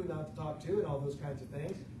talk to, who not to talk to, and all those kinds of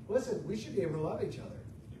things. Listen, we should be able to love each other.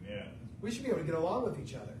 Amen. We should be able to get along with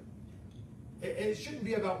each other. It shouldn't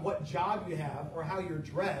be about what job you have or how you're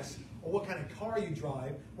dressed or what kind of car you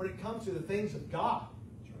drive when it comes to the things of God.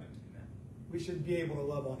 We should be able to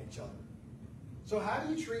love on each other. So how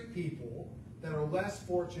do you treat people that are less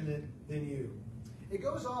fortunate than you? It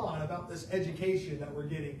goes on about this education that we're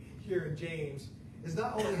getting here in James. Is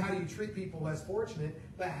not only how do you treat people less fortunate,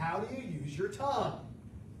 but how do you use your tongue?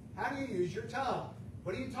 How do you use your tongue?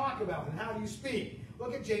 What do you talk about and how do you speak?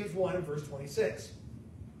 Look at James 1 and verse 26.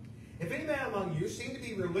 If any man among you seem to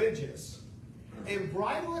be religious, and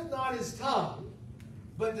bridleth not his tongue,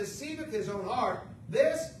 but deceiveth his own heart,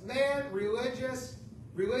 this man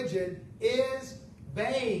religion is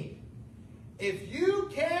vain. If you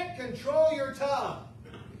can't control your tongue,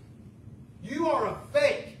 you are a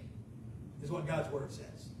fake, is what God's word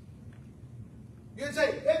says. You can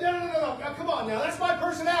say, hey, no, now, come on now, that's my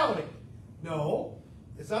personality. No,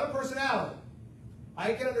 it's not a personality.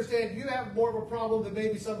 I can understand you have more of a problem than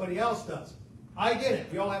maybe somebody else does. I get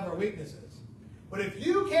it. We all have our weaknesses. But if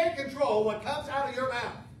you can't control what comes out of your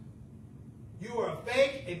mouth, you are a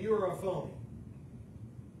fake and you are a phony.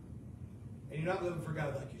 And you're not living for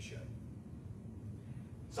God like you should.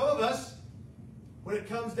 Some of us, when it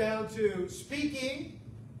comes down to speaking,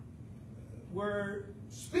 where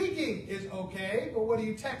speaking is okay, but what do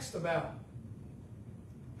you text about?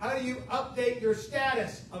 How do you update your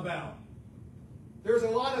status about? There's a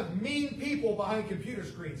lot of mean people behind computer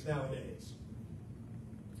screens nowadays.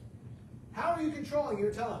 How are you controlling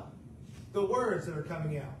your tongue? The words that are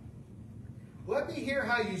coming out. Let me hear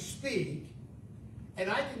how you speak,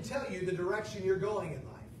 and I can tell you the direction you're going in life.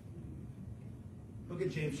 Look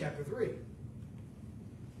at James chapter 3.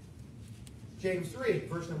 James 3,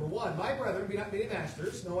 verse number 1. My brethren, be not many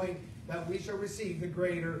masters, knowing that we shall receive the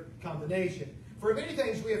greater condemnation. For in many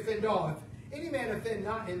things we offend all. If any man offend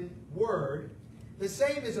not in word, the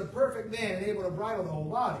same is a perfect man and able to bridle the whole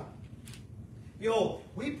body. Behold,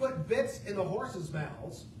 we put bits in the horses'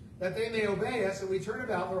 mouths, that they may obey us, and we turn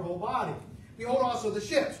about their whole body. Behold also the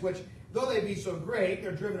ships, which, though they be so great,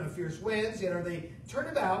 they're driven of fierce winds, yet are they turned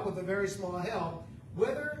about with a very small helm,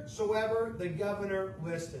 whithersoever the governor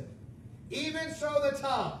listeth. Even so the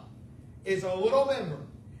tongue is a little member,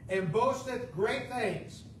 and boasteth great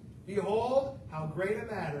things. Behold, how great a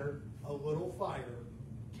matter a little fire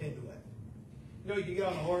kindleth. You know, you can get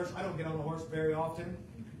on a horse. I don't get on a horse very often.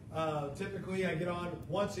 Typically, I get on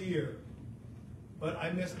once a year. But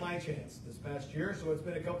I missed my chance this past year, so it's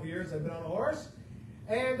been a couple years I've been on a horse.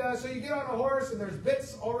 And so you get on a horse, and there's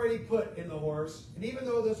bits already put in the horse. And even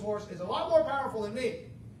though this horse is a lot more powerful than me,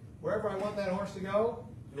 wherever I want that horse to go,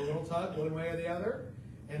 do a little tug one way or the other,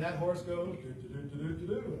 and that horse goes,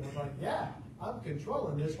 do-do-do-do-do-do. And I'm like, yeah, I'm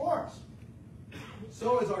controlling this horse.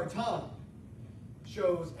 So is our tongue.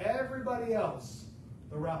 Shows everybody else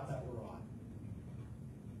the route that we're on.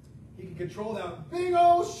 He can control that big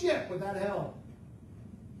old ship with that helm.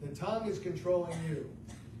 The tongue is controlling you.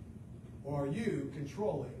 Or are you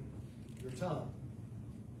controlling your tongue?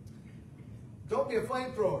 Don't be a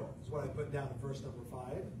flamethrower, is what I put down in verse number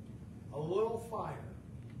 5. A little fire.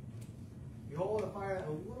 Behold, a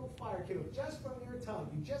little fire kindle just from your tongue.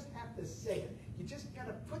 You just have to say it. You just got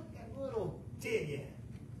to put that little dig in.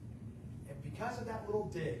 And because of that little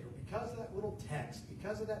dig, or because of that little text,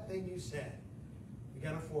 because of that thing you said, we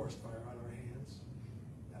got a forest fire on our hands.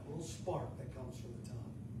 That little spark that comes from the tongue.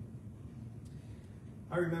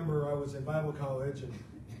 I remember I was in Bible college,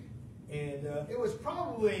 and it was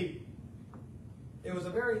a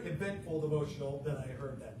very eventful devotional that I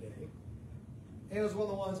heard that day. And it was one of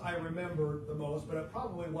the ones I remember the most, but it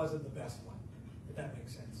probably wasn't the best one, if that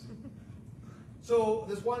makes sense. So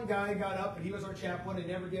this one guy got up, and he was our chaplain. He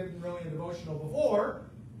never given really a devotional before,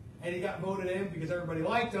 and he got voted in because everybody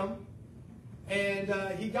liked him. And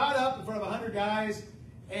he got up in front of 100 guys,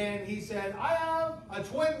 and he said, I have a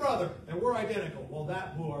twin brother, and we're identical. Well,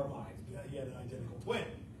 that blew our minds. He had an identical twin.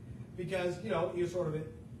 Because, you know, he was sort of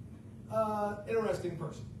an interesting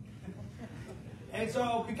person. And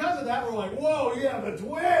so, because of that, we're like, whoa, you have a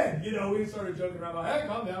twin! You know, we started joking around, hey,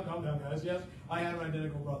 calm down, guys. Yes, I have an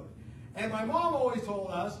identical brother. And my mom always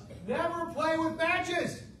told us, never play with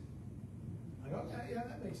matches. yeah,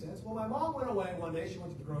 that makes sense. Well, my mom went away one day. She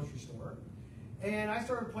went to the grocery store. And I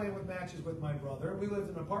started playing with matches with my brother. We lived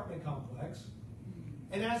in an apartment complex.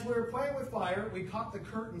 And as we were playing with fire, we caught the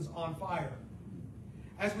curtains on fire.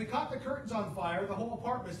 As we caught the curtains on fire, the whole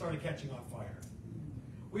apartment started catching on fire.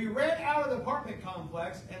 We ran out of the apartment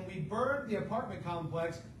complex, and we burned the apartment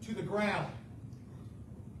complex to the ground.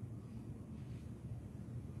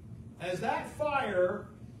 As that fire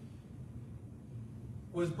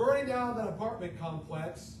was burning down that apartment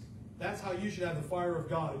complex, that's how you should have the fire of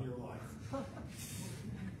God in your life.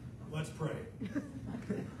 Let's pray.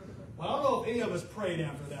 Well, I don't know if any of us prayed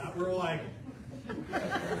after that. We're like,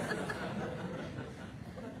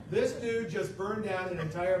 this dude just burned down an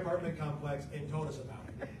entire apartment complex and told us about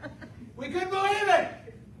it. We couldn't believe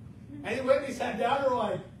it. And he went and he sat down and we're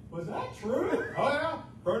like, was that true? Oh yeah,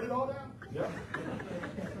 burned it all down. Yep.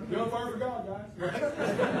 You're on fire for God, guys. Right?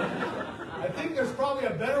 I think there's probably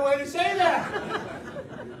a better way to say that.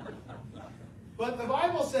 But the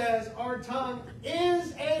Bible says our tongue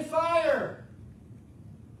is a fire.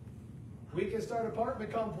 We can start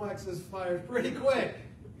apartment complexes fires pretty quick.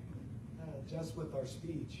 Just with our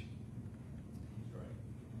speech.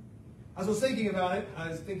 As I was thinking about it, I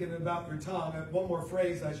was thinking about your tongue. One more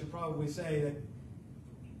phrase I should probably say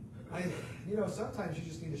that, sometimes you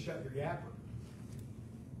just need to shut your yapper.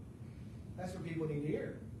 That's what people need to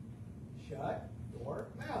hear. Shut your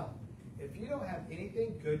mouth. If you don't have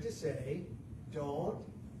anything good to say, don't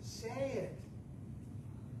say it.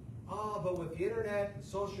 Oh, but with the internet and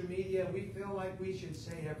social media, we feel like we should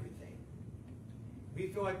say everything. We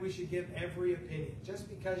feel like we should give every opinion. Just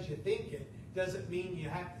because you think it doesn't mean you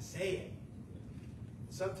have to say it.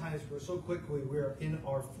 Sometimes we're in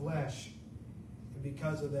our flesh, and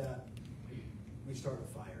because of that, we start a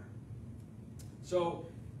fire. So,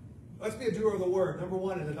 let's be a doer of the word. Number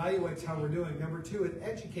one, it evaluates how we're doing. Number two, it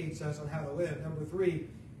educates us on how to live. Number three,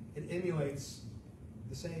 it emulates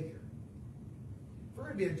the Savior. If we're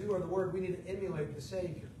going to be a doer of the word, we need to emulate the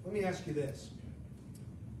Savior. Let me ask you this.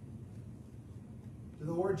 Did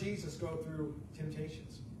the Lord Jesus go through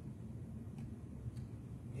temptations?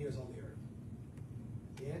 He was on the earth.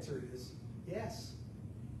 The answer is yes.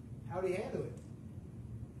 How did he handle it?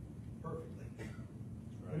 Perfectly.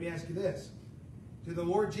 Let me ask you this. Did the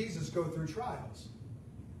Lord Jesus go through trials?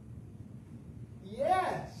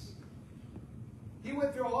 Yes. He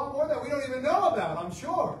went through a lot more that we don't even know about, I'm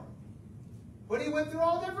sure. But he went through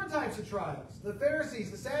all different types of trials. The Pharisees,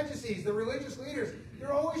 the Sadducees, the religious leaders,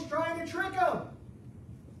 they're always trying to trick him.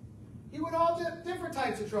 He went all different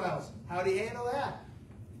types of trials. How did he handle that?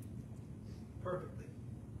 Perfectly.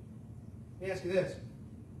 Let me ask you this.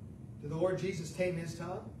 Did the Lord Jesus tame his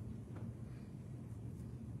tongue?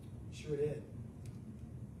 He sure did.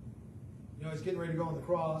 He's getting ready to go on the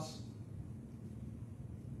cross.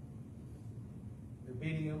 They're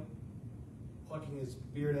beating him, plucking his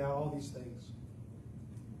beard out, all these things.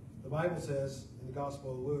 The Bible says in the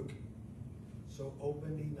Gospel of Luke, so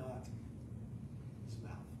opened he not his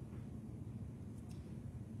mouth.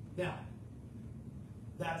 Now,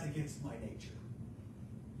 that's against my nature.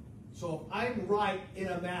 So if I'm right in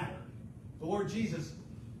a matter, the Lord Jesus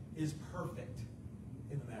is perfect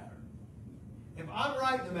in the matter. If I'm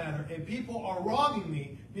right in the matter and people are wronging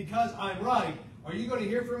me because I'm right, are you going to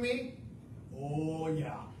hear from me? Oh,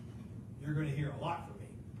 yeah. You're going to hear a lot from me.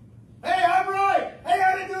 Hey, I'm right. Hey,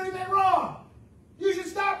 I didn't do anything wrong. You should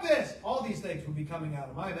stop this. All these things would be coming out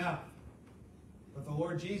of my mouth. But the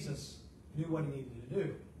Lord Jesus knew what he needed to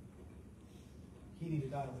do. He needed to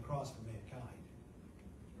die on the cross for mankind.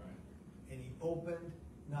 Right. And he opened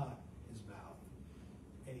not his mouth,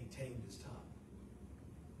 and he tamed his tongue.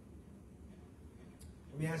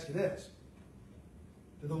 Let me ask you this.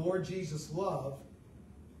 Did the Lord Jesus love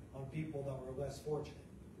on people that were less fortunate?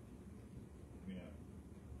 Yeah.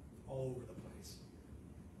 All over the place.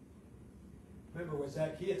 Remember with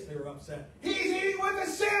Zacchaeus, they were upset. He's eating with a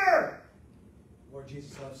sinner! The Lord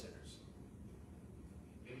Jesus loves sinners.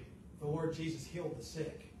 The Lord Jesus healed the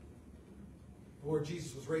sick. The Lord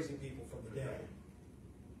Jesus was raising people from the dead.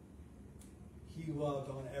 He loved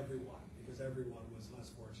on everyone because everyone was less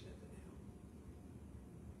fortunate than him.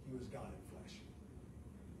 He was God in flesh.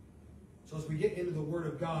 So as we get into the Word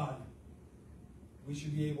of God, we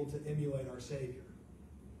should be able to emulate our Savior.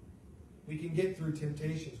 We can get through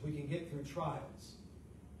temptations. We can get through trials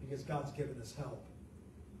because God's given us help.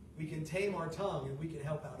 We can tame our tongue and we can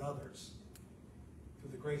help out others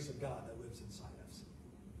through the grace of God that lives inside us.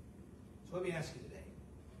 So let me ask you today,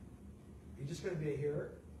 are you just going to be a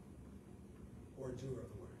hearer or a doer of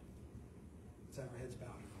the Word? Let's have our heads bowed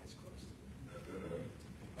and eyes closed.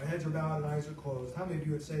 Our heads are bowed and eyes are closed. How many of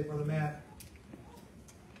you would say, Brother Matt,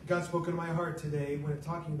 God spoke into my heart today when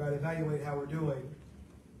talking about evaluate how we're doing.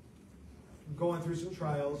 I'm going through some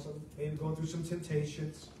trials, I'm maybe going through some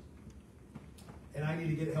temptations, and I need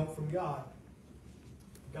to get help from God.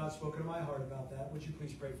 God spoke into my heart about that. Would you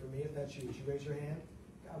please pray for me? If that's you, would you raise your hand?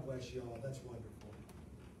 God bless you all. That's wonderful.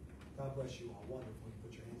 God bless you all. Wonderful. You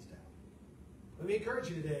put your hands down. Let me encourage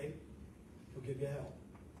you today. He'll give you help.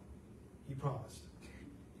 He promised.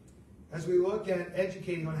 As we look at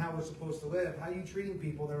educating on how we're supposed to live, how are you treating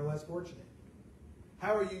people that are less fortunate?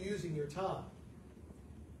 How are you using your time?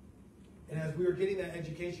 And as we were getting that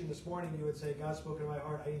education this morning, you would say, God spoke in my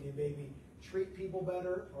heart, I need to maybe treat people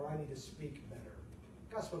better, or I need to speak better.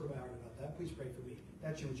 God spoke in my heart about that. Please pray for me.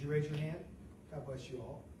 That's you. Would you raise your hand? God bless you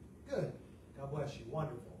all. Good. God bless you.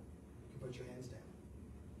 Wonderful. You can put your hands down.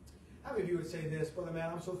 How many of you would say this, Brother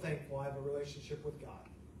Matt, I'm so thankful I have a relationship with God,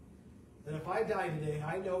 that if I die today,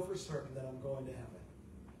 I know for certain that I'm going to heaven.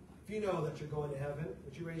 If you know that you're going to heaven,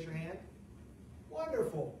 would you raise your hand?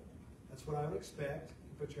 Wonderful. That's what I would expect.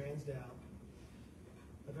 You put your hands down.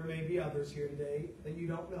 But there may be others here today that you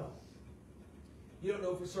don't know. You don't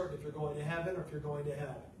know for certain if you're going to heaven or if you're going to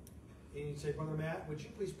hell. And you say, Brother Matt, would you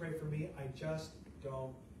please pray for me? I just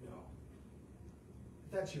don't know.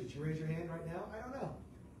 If that's you, would you raise your hand right now? I don't know.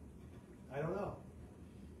 I don't know.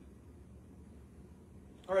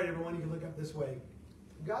 All right, everyone, you can look up this way.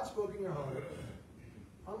 If God spoke in your heart,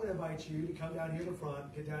 I'm going to invite you to come down here in the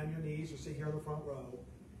front, get down on your knees, or sit here on the front row.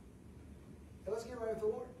 And let's get right with the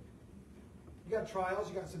Lord. You got trials,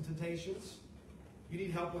 you got some temptations. You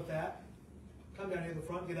need help with that. Come down here in the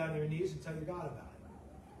front, get down on your knees, and tell your God about it.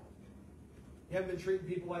 You haven't been treating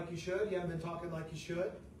people like you should. You haven't been talking like you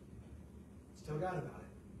should. Tell God about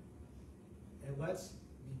it. And let's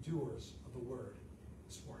be doers of the word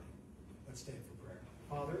this morning. Let's stand for prayer.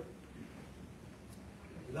 Father,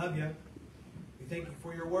 we love you. We thank you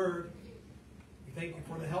for your word. We thank you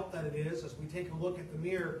for the help that it is. As we take a look at the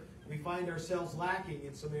mirror, we find ourselves lacking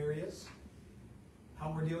in some areas.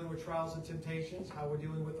 How we're dealing with trials and temptations, how we're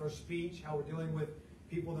dealing with our speech, how we're dealing with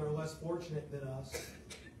people that are less fortunate than us.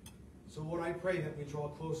 So Lord, I pray that we draw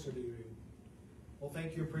closer to you. Well,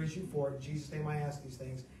 thank you and praise you for it. In Jesus' name I ask these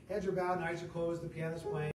things. Heads are bowed and eyes are closed. The piano's playing.